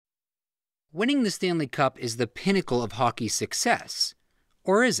Winning the Stanley Cup is the pinnacle of hockey's success.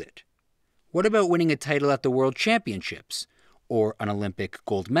 Or is it? What about winning a title at the World Championships? Or an Olympic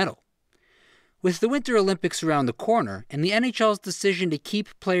gold medal? With the Winter Olympics around the corner and the NHL's decision to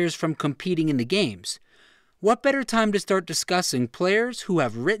keep players from competing in the games, what better time to start discussing players who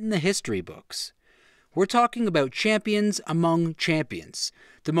have written the history books? We're talking about champions among champions,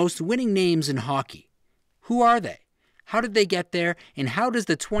 the most winning names in hockey. Who are they? How did they get there, and how does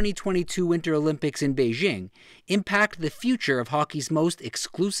the 2022 Winter Olympics in Beijing impact the future of hockey's most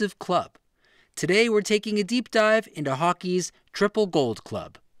exclusive club? Today we're taking a deep dive into hockey's Triple Gold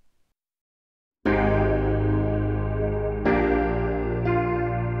Club.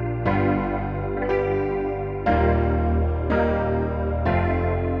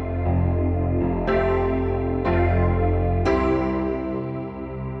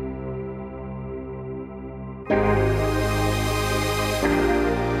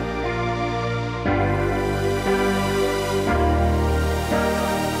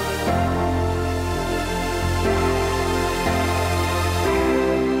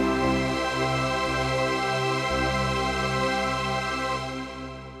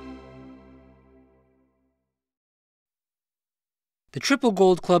 The Triple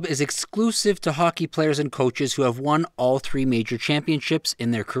Gold Club is exclusive to hockey players and coaches who have won all three major championships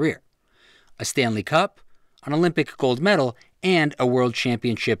in their career: a Stanley Cup, an Olympic gold medal, and a World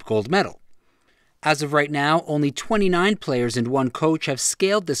Championship gold medal. As of right now, only 29 players and one coach have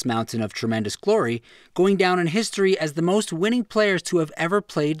scaled this mountain of tremendous glory, going down in history as the most winning players to have ever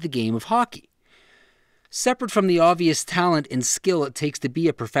played the game of hockey. Separate from the obvious talent and skill it takes to be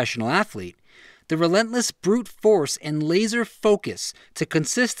a professional athlete, the relentless brute force and laser focus to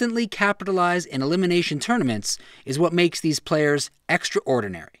consistently capitalize in elimination tournaments is what makes these players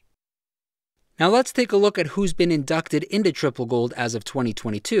extraordinary. Now let's take a look at who's been inducted into Triple Gold as of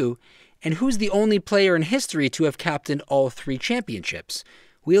 2022, and who's the only player in history to have captained all three championships.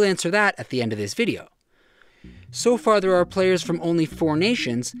 We'll answer that at the end of this video. So far there are players from only 4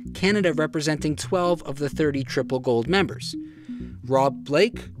 nations, Canada representing 12 of the 30 Triple Gold members: Rob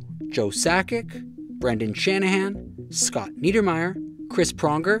Blake, Joe Sakic, Brendan Shanahan, Scott Niedermayer, Chris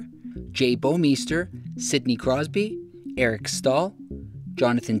Pronger, Jay Bouwmeester, Sidney Crosby, Eric Stahl,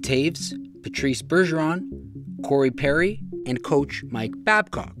 Jonathan Toews, Patrice Bergeron, Corey Perry, and coach Mike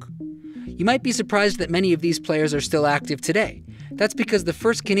Babcock. You might be surprised that many of these players are still active today. That's because the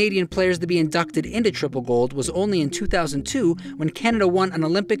first Canadian players to be inducted into Triple Gold was only in 2002 when Canada won an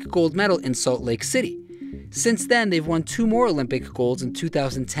Olympic gold medal in Salt Lake City. Since then, they've won 2 more Olympic golds in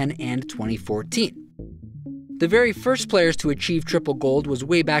 2010 and 2014. The very first players to achieve Triple Gold was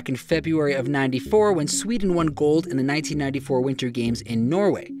way back in February of '94 when Sweden won gold in the 1994 Winter Games in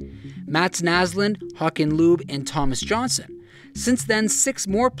Norway: Mats Naslund, Håkan Loob, and Thomas Johnson. Since then, 6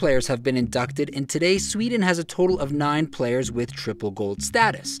 more players have been inducted, and today Sweden has a total of 9 players with Triple Gold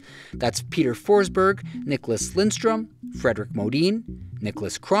status. That's Peter Forsberg, Nicklas Lindstrom, Fredrik Modin,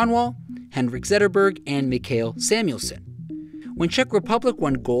 Nicklas Kronwall, Henrik Zetterberg, and Mikael Samuelsson. When Czech Republic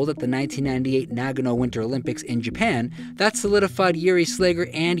won gold at the 1998 Nagano Winter Olympics in Japan, that solidified Yuri Slager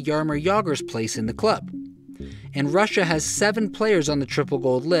and Jaromir Jagr's place in the club. And Russia has 7 players on the Triple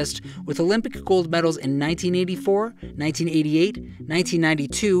Gold list, with Olympic gold medals in 1984, 1988,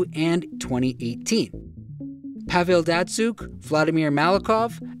 1992, and 2018. Pavel Datsyuk, Vladimir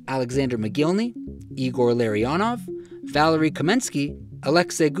Malakov, Alexander Mogilny, Igor Larionov, Valery Kamensky,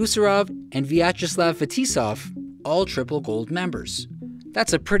 Alexei Gusarov, and Vyacheslav Fetisov, all Triple Gold members.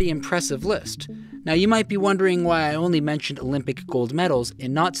 That's a pretty impressive list. Now you might be wondering why I only mentioned Olympic gold medals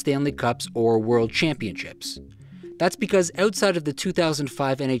and not Stanley Cups or World Championships. That's because outside of the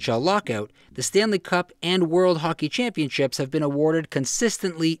 2005 NHL lockout, the Stanley Cup and World Hockey Championships have been awarded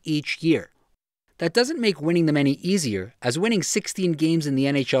consistently each year. That doesn't make winning them any easier, as winning 16 games in the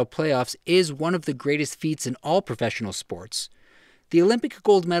NHL playoffs is one of the greatest feats in all professional sports. The Olympic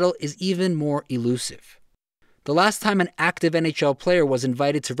gold medal is even more elusive. The last time an active NHL player was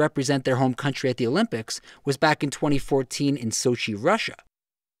invited to represent their home country at the Olympics was back in 2014 in Sochi, Russia.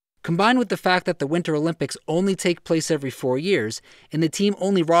 Combined with the fact that the Winter Olympics only take place every 4 years, and the team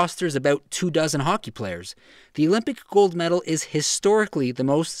only rosters about 24 hockey players, the Olympic gold medal is historically the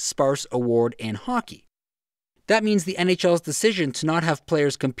most sparse award in hockey. That means the NHL's decision to not have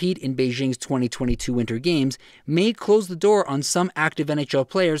players compete in Beijing's 2022 Winter Games may close the door on some active NHL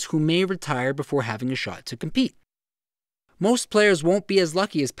players who may retire before having a shot to compete. Most players won't be as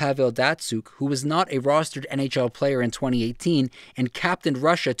lucky as Pavel Datsyuk, who was not a rostered NHL player in 2018 and captained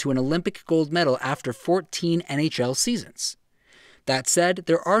Russia to an Olympic gold medal after 14 NHL seasons. That said,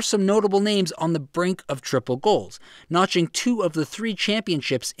 there are some notable names on the brink of triple gold, notching 2 of the 3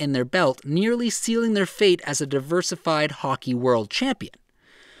 championships in their belt, nearly sealing their fate as a diversified hockey world champion.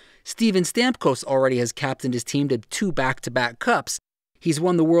 Steven Stamkos already has captained his team to 2 back-to-back cups. He's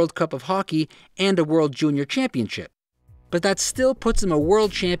won the World Cup of Hockey and a World Junior Championship. But that still puts him a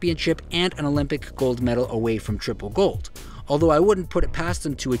World Championship and an Olympic gold medal away from triple gold. Although I wouldn't put it past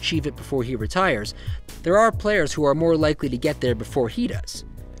him to achieve it before he retires, there are players who are more likely to get there before he does.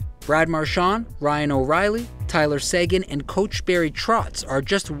 Brad Marchand, Ryan O'Reilly, Tyler Seguin, and Coach Barry Trotz are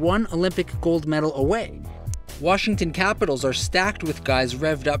just 1 Olympic gold medal away. Washington Capitals are stacked with guys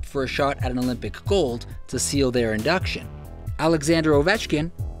revved up for a shot at an Olympic gold to seal their induction. Alexander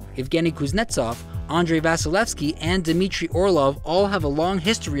Ovechkin, Evgeny Kuznetsov, Andrei Vasilevsky, and Dmitry Orlov all have a long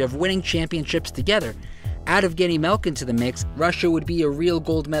history of winning championships together. Add Evgeny Malkin to the mix, Russia would be a real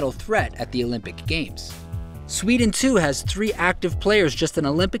gold medal threat at the Olympic Games. Sweden too has 3 active players just an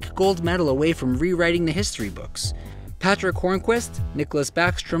Olympic gold medal away from rewriting the history books. Patrick Hornqvist, Nicholas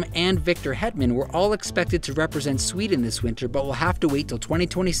Backstrom, and Victor Hedman were all expected to represent Sweden this winter, but will have to wait till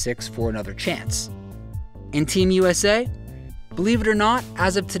 2026 for another chance. In Team USA, believe it or not,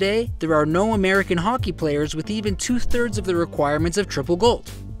 as of today, there are no American hockey players with even 2/3 of the requirements of triple gold.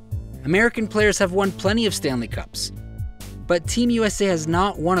 American players have won plenty of Stanley Cups, but Team USA has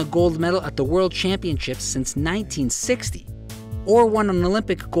not won a gold medal at the World Championships since 1960, or won an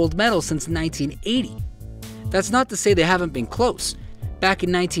Olympic gold medal since 1980. That's not to say they haven't been close. Back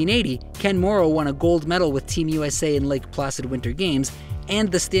in 1980, Ken Morrow won a gold medal with Team USA in Lake Placid Winter Games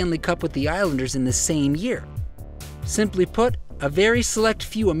and the Stanley Cup with the Islanders in the same year. Simply put, a very select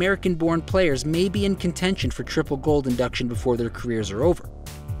few American-born players may be in contention for triple gold induction before their careers are over.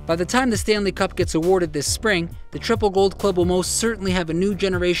 By the time the Stanley Cup gets awarded this spring, the Triple Gold Club will most certainly have a new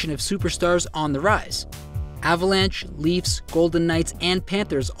generation of superstars on the rise. Avalanche, Leafs, Golden Knights, and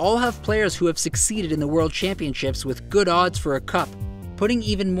Panthers all have players who have succeeded in the World Championships with good odds for a cup, putting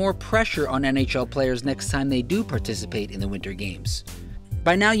even more pressure on NHL players next time they do participate in the Winter Games.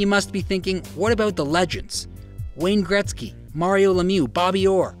 By now you must be thinking, what about the legends? Wayne Gretzky, Mario Lemieux, Bobby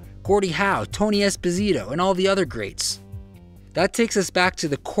Orr, Gordie Howe, Tony Esposito, and all the other greats. That takes us back to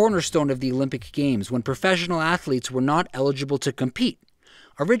the cornerstone of the Olympic Games, when professional athletes were not eligible to compete.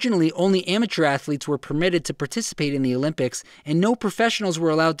 Originally, only amateur athletes were permitted to participate in the Olympics, and no professionals were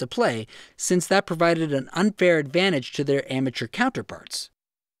allowed to play, since that provided an unfair advantage to their amateur counterparts.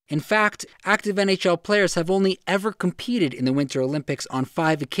 In fact, active NHL players have only ever competed in the Winter Olympics on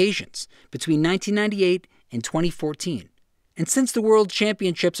 5 occasions, between 1998 and 2014. And since the World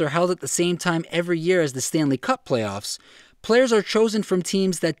Championships are held at the same time every year as the Stanley Cup playoffs, players are chosen from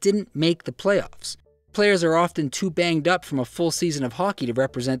teams that didn't make the playoffs. Players are often too banged up from a full season of hockey to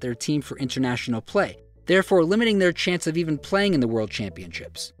represent their team for international play, therefore limiting their chance of even playing in the World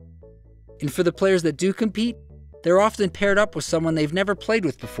Championships. And for the players that do compete, they're often paired up with someone they've never played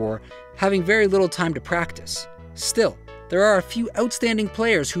with before, having very little time to practice. Still, there are a few outstanding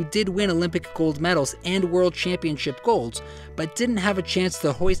players who did win Olympic gold medals and World Championship golds, but didn't have a chance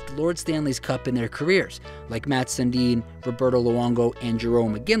to hoist Lord Stanley's Cup in their careers, like Matt Sundin, Roberto Luongo, and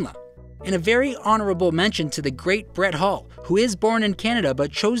Jarome Iginla. And a very honorable mention to the great Brett Hull, who is born in Canada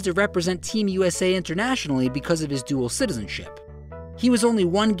but chose to represent Team USA internationally because of his dual citizenship. He was only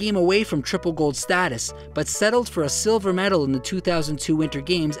 1 game away from triple gold status, but settled for a silver medal in the 2002 Winter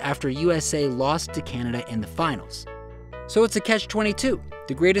Games after USA lost to Canada in the finals. So it's a catch-22.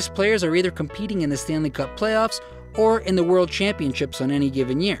 The greatest players are either competing in the Stanley Cup playoffs or in the World Championships on any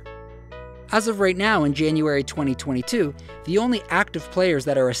given year. As of right now, in January 2022, the only active players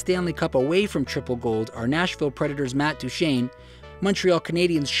that are a Stanley Cup away from triple gold are Nashville Predators' Matt Duchene, Montreal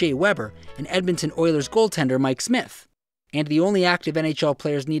Canadiens' Shea Weber, and Edmonton Oilers goaltender Mike Smith. And the only active NHL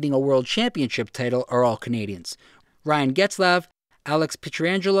players needing a World Championship title are all Canadians: Ryan Getzlaf, Alex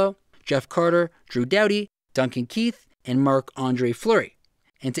Pietrangelo, Jeff Carter, Drew Doughty, Duncan Keith, and Marc-Andre Fleury.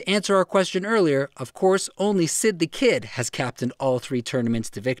 And to answer our question earlier, of course, only Sid the Kid has captained all 3 tournaments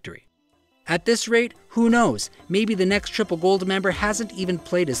to victory. At this rate, who knows, maybe the next triple gold member hasn't even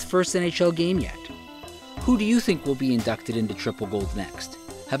played his first NHL game yet. Who do you think will be inducted into triple gold next?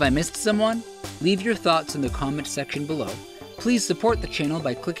 Have I missed someone? Leave your thoughts in the comment section below. Please support the channel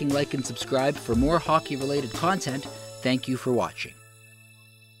by clicking like and subscribe for more hockey-related content. Thank you for watching.